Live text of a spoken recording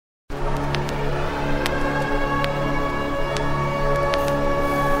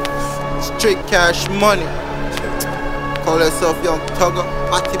straight cash money. Call yourself young thugger,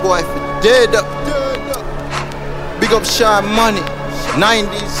 Atty boy for dead up. Big up Shy Money,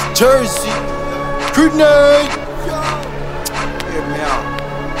 90s Jersey, grenade. Hear me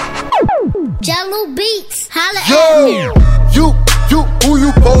out. Jello Beats, holla Yo, at me. you, who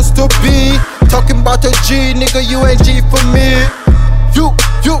you supposed to be? Talking about a G, nigga, you ain't G for me.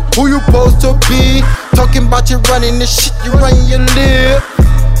 You, who you supposed to be? Talking about you running the shit, you running your lip.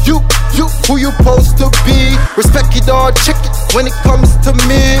 You, who you supposed to be? Respect it all, check it when it comes to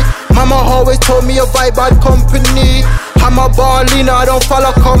me. Mama always told me avoid bad company. I'm a ballina, I don't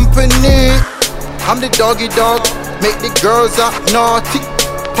follow company. I'm the doggy dog, make the girls act naughty.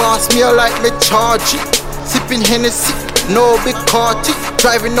 Pass me a light, me charge it. Sipping Hennessy, no big party.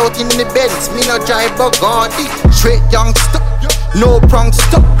 Driving out in the Benz, me no drive Bugatti. Straight youngster, no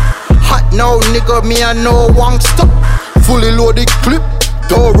prankster. Hot now nigga, me a no wangster. Fully loaded clip,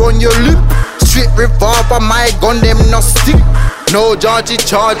 don't run your lip. Straight revolver, my gun them no stick. No Georgie,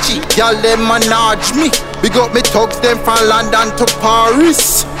 y'all them manage me. Big up me thugs them from London to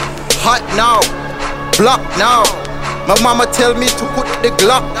Paris. Hot now, block now. My mama tell me to put the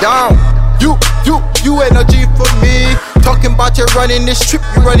Glock down. You ain't no G for me. Talking about you running the strip,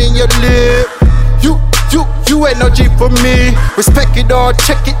 you running your lip. You ain't no G for me. Respect it all,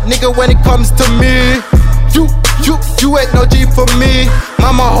 check it, nigga, when it comes to me. You ain't no G for me.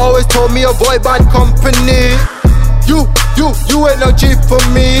 Mama always told me avoid bad company. You ain't no G for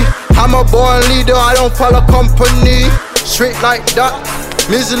me. I'm a born leader, I don't follow company. Straight like that,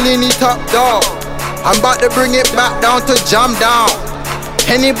 Mussolini top dog. I'm about to bring it back down to jam down.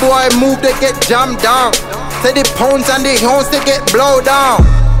 Any boy move, they get jammed down. Say the pounds and the hounds, they get blow down.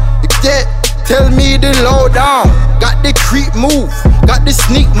 Yeah, tell me the low down. Got the creep move, got the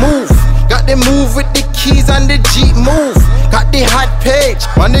sneak move. Got the move with the keys and the Jeep move. Got the hot page,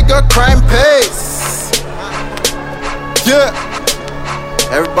 my nigga crime pays. Yeah,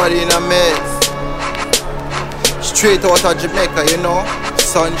 everybody in a mess. Straight out of Jamaica, you know,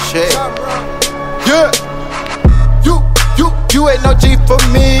 sunshade. Yeah, you ain't no G for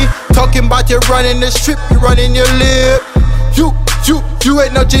me. Talking about you running the strip, you running your lip. You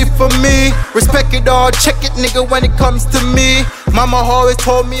ain't no G for me. Respect it all, check it, nigga, when it comes to me. Mama always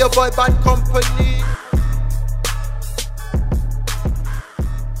told me avoid bad company.